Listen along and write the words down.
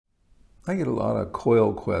I get a lot of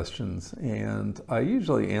coil questions, and I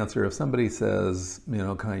usually answer if somebody says, you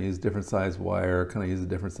know, can I use different size wire? Can I use a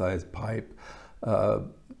different size pipe?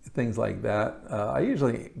 Things like that. I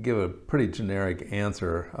usually give a pretty generic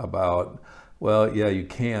answer about, well, yeah, you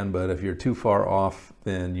can, but if you're too far off,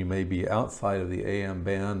 then you may be outside of the AM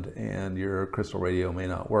band and your crystal radio may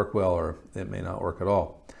not work well, or it may not work at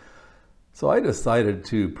all. So I decided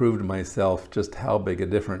to prove to myself just how big a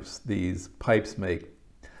difference these pipes make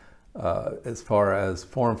as far as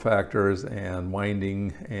form factors and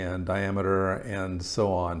winding and diameter and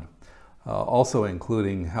so on. Also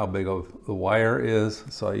including how big of the wire is.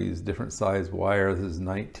 So I use different size wire. This is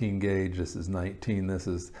 19 gauge, this is 19, this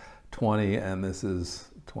is 20, and this is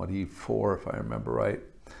 24 if I remember right.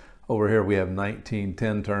 Over here we have 19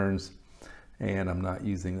 10 turns, and I'm not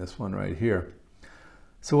using this one right here.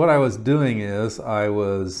 So what I was doing is I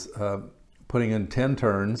was putting in 10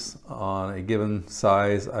 turns on a given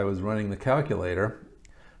size. I was running the calculator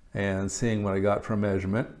and seeing what I got from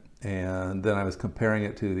measurement, and then I was comparing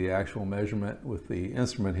it to the actual measurement with the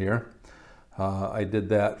instrument here. I did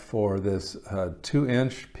that for this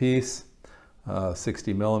 2-inch piece,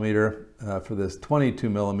 60 millimeter, for this 22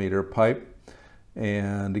 millimeter pipe,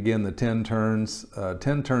 and again the 10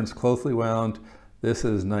 turns closely wound. This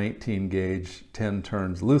is 19 gauge 10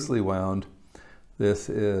 turns loosely wound. This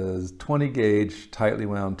is 20 gauge tightly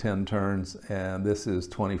wound 10 turns, and this is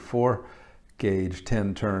 24 gauge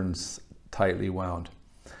 10 turns tightly wound.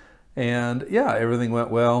 And yeah, everything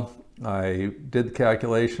went well. I did the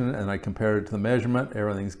calculation and I compared it to the measurement.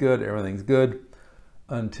 Everything's good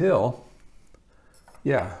until,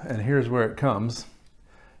 yeah, and here's where it comes,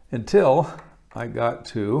 until I got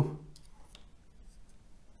to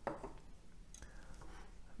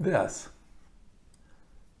this.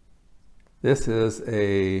 This is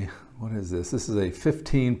a, what is this? This is a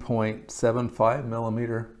 15.75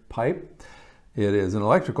 millimeter pipe. It is an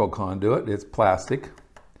electrical conduit. It's plastic.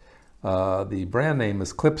 The brand name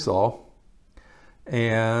is Clipsol.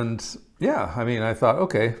 And yeah, I mean, I thought,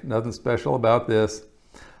 okay, nothing special about this.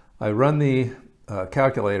 I run the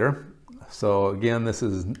calculator. So again, this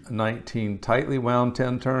is 19 tightly wound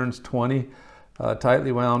 10 turns, 20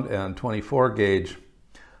 tightly wound, and 24 gauge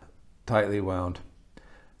tightly wound.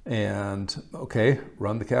 And okay,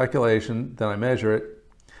 run the calculation, then I measure it,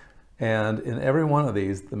 and in every one of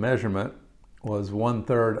these the measurement was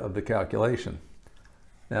 1/3 of the calculation.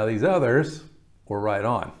 Now these others were right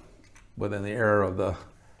on within the error of the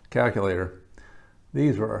calculator.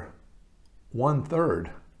 These were 1/3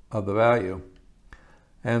 of the value,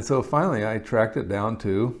 and so finally I tracked it down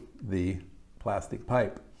to the plastic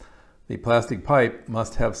pipe. The plastic pipe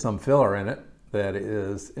must have some filler in it that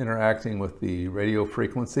is interacting with the radio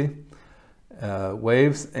frequency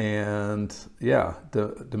waves, and yeah,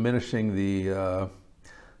 diminishing the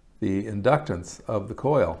inductance of the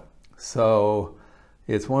coil. So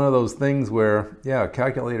it's one of those things where, yeah,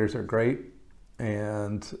 calculators are great,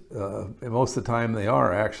 and most of the time they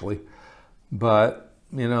are actually, but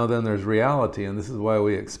you know, then there's reality, and this is why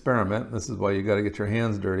we experiment. This is why you got to get your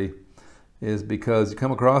hands dirty, is because you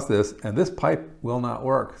come across this and this pipe will not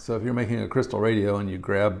work. So if you're making a crystal radio and you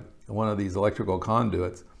grab one of these electrical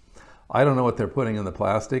conduits, I don't know what they're putting in the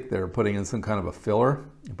plastic. They're putting in some kind of a filler,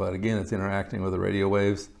 but again, it's interacting with the radio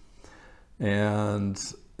waves, and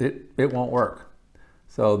it won't work.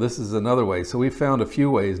 So this is another way. So we found a few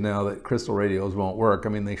ways now that crystal radios won't work. I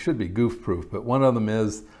mean, they should be goof proof, but one of them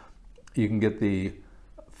is you can get the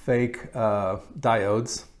fake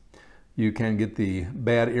diodes. You can get the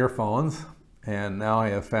bad earphones, and now I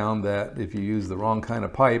have found that if you use the wrong kind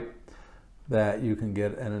of pipe, that you can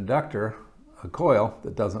get an inductor, a coil,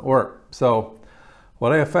 that doesn't work. So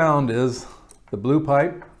what I have found is the blue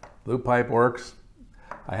pipe works.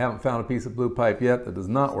 I haven't found a piece of blue pipe yet that does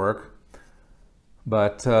not work.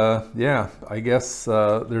 But yeah, I guess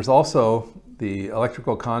there's also the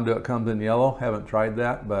electrical conduit comes in yellow. Haven't tried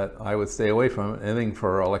that, but I would stay away from it. Anything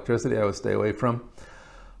for electricity I would stay away from.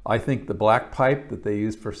 I think the black pipe that they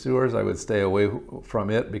use for sewers, I would stay away from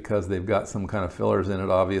it because they've got some kind of fillers in it,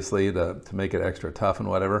 obviously, to make it extra tough and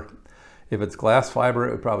whatever. If it's glass fiber,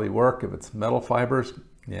 it would probably work. If it's metal fibers,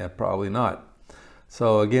 yeah, probably not.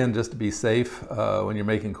 So again, just to be safe, when you're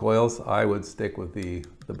making coils, I would stick with the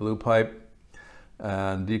blue pipe.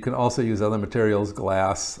 And you can also use other materials,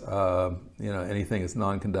 glass, you know, anything that's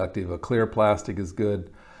non-conductive. A clear plastic is good.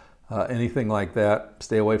 Anything like that.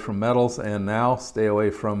 Stay away from metals, and now stay away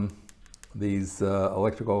from these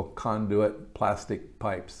electrical conduit plastic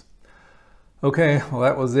pipes. Okay, well,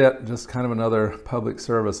 that was it. Just kind of another public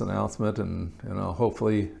service announcement, and you know,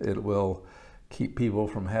 hopefully it will keep people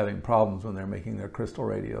from having problems when they're making their crystal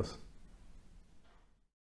radios.